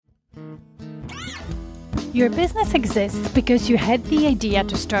Your business exists because you had the idea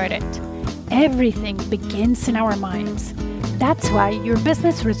to start it. Everything begins in our minds. That's why your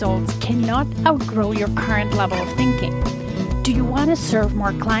business results cannot outgrow your current level of thinking. Do you want to serve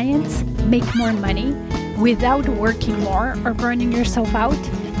more clients, make more money, without working more or burning yourself out?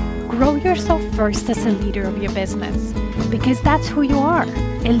 Grow yourself first as a leader of your business, because that's who you are,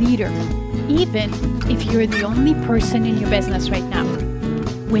 a leader, even if you're the only person in your business right now.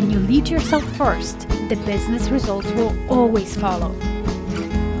 When you lead yourself first, the business results will always follow.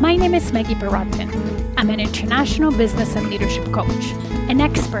 My name is Maggie Perotin. I'm an international business and leadership coach, an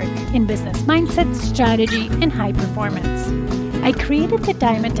expert in business mindset, strategy, and high performance. I created the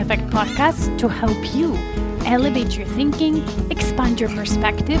Diamond Effect podcast to help you elevate your thinking, expand your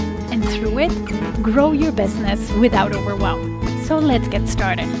perspective, and through it, grow your business without overwhelm. So let's get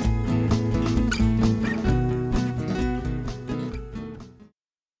started.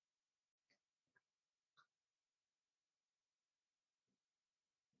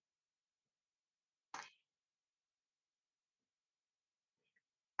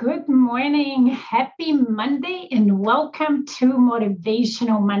 Good morning, happy Monday, and welcome to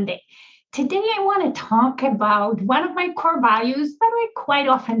Motivational Monday. Today, I want to talk about one of my core values that I quite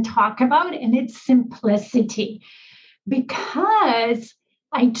often talk about, and it's simplicity. Because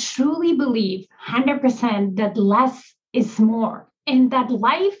I truly believe 100% that less is more, and that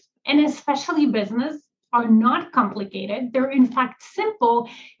life, and especially business, are not complicated. They're in fact simple,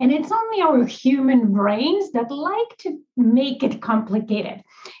 and it's only our human brains that like to make it complicated.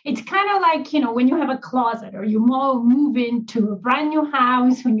 It's kind of like, when you have a closet or you move into a brand new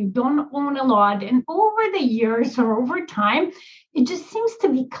house when you don't own a lot, and over the years or over time, it just seems to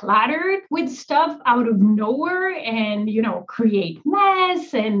be cluttered with stuff out of nowhere and, create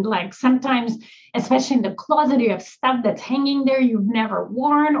mess. And like sometimes, especially in the closet, you have stuff that's hanging there you've never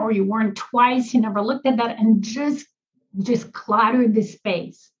worn, or you worn twice, you never looked at that, and just cluttered the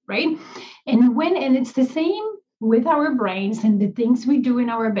space, right? And it's the same with our brains and the things we do in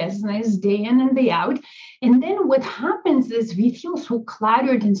our business day in and day out. And then what happens is we feel so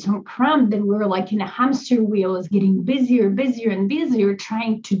cluttered and so cramped that we're like in a hamster wheel, is getting busier, and busier,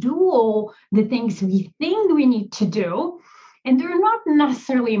 trying to do all the things we think we need to do. And they're not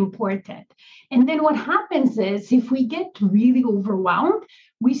necessarily important. And then what happens is if we get really overwhelmed,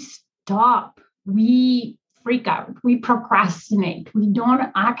 we stop, we freak out, we procrastinate, we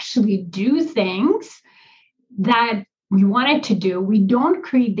don't actually do things that we wanted to do. We don't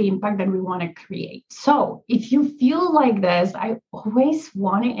create the impact that we want to create. So if you feel like this, I always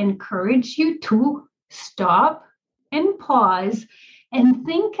want to encourage you to stop and pause and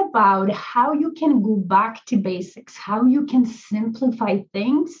think about how you can go back to basics, how you can simplify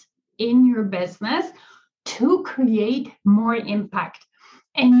things in your business to create more impact.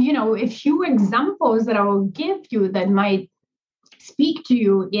 And, a few examples that I will give you that might speak to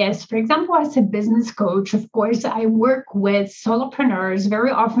you is, for example, as a business coach, of course, I work with solopreneurs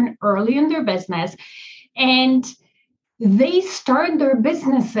very often early in their business, and they start their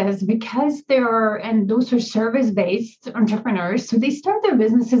businesses because and those are service-based entrepreneurs. So they start their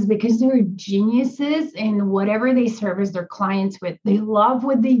businesses because they're geniuses in whatever they service their clients with. They love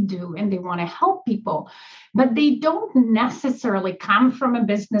what they do and they want to help people, but they don't necessarily come from a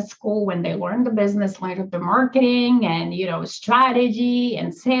business school. When they learn the business, learn the marketing and, strategy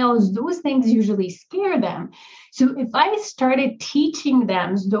and sales, those things usually scare them. So if I started teaching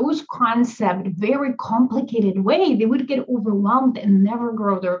them those concepts very complicated way, they would get overwhelmed and never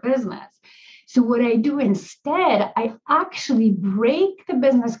grow their business. So what I do instead, I actually break the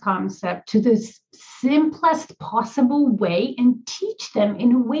business concept to the simplest possible way and teach them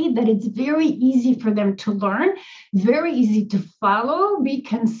in a way that it's very easy for them to learn, very easy to follow, be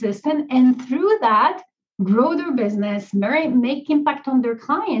consistent, and through that, grow their business, make impact on their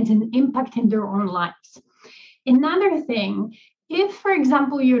clients and impact in their own lives. Another thing, if, for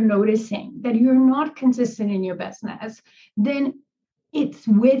example, you're noticing that you're not consistent in your business, then it's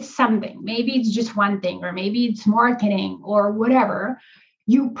with something. Maybe it's just one thing, or maybe it's marketing or whatever.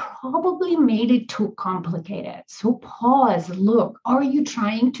 You probably made it too complicated. So pause, look, are you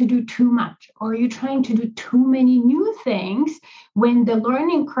trying to do too much? Are you trying to do too many new things when the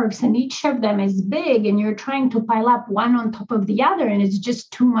learning curves in each of them is big and you're trying to pile up one on top of the other and it's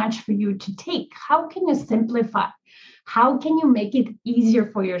just too much for you to take? How can you simplify? How can you make it easier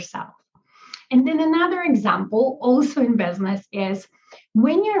for yourself? And then another example also in business is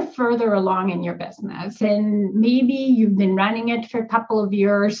when you're further along in your business and maybe you've been running it for a couple of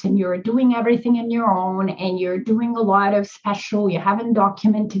years and you're doing everything on your own and you're doing a lot of special, you haven't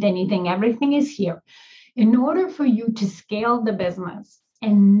documented anything, everything is here. In order for you to scale the business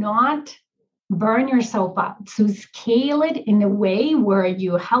and not burn yourself out. So scale it in a way where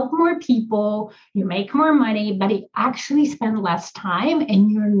you help more people, you make more money, but you actually spend less time and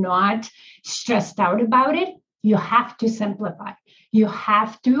you're not stressed out about it. You have to simplify. You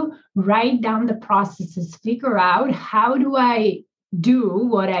have to write down the processes, figure out how do I do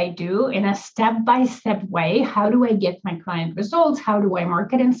what I do in a step-by-step way? How do I get my client results? How do I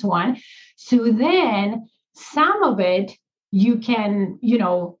market and so on? So then some of it you can,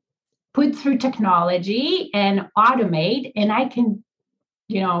 put through technology and automate. And I can,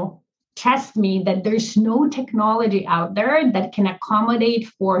 trust me that there's no technology out there that can accommodate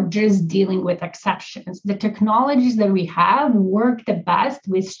for just dealing with exceptions. The technologies that we have work the best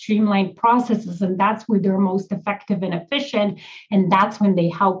with streamlined processes, and that's where they're most effective and efficient. And that's when they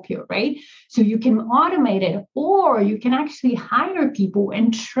help you, right? So you can automate it, or you can actually hire people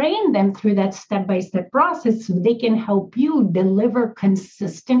and train them through that step-by-step process so they can help you deliver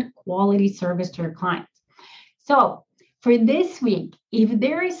consistent quality service to your clients. So for this week, if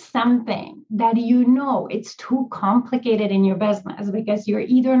there is something that it's too complicated in your business because you're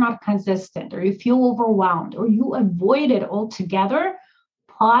either not consistent or you feel overwhelmed or you avoid it altogether,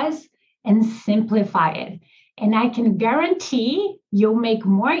 pause and simplify it. And I can guarantee you'll make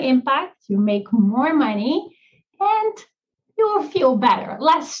more impact, you make more money, and you will feel better,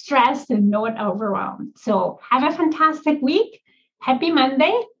 less stressed and not overwhelmed. So have a fantastic week. Happy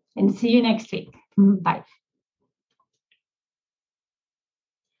Monday, and see you next week. Bye.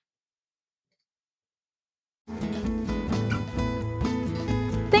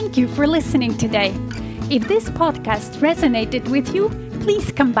 Thank you for listening today. If this podcast resonated with you, please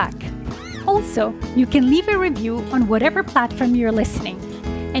come back. Also, you can leave a review on whatever platform you're listening.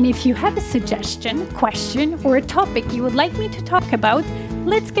 And if you have a suggestion, question, or a topic you would like me to talk about,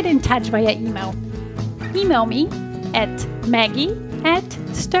 let's get in touch via email. Email me at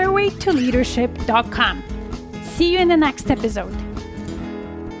maggie@stairwaytoleadership.com. See you in the next episode.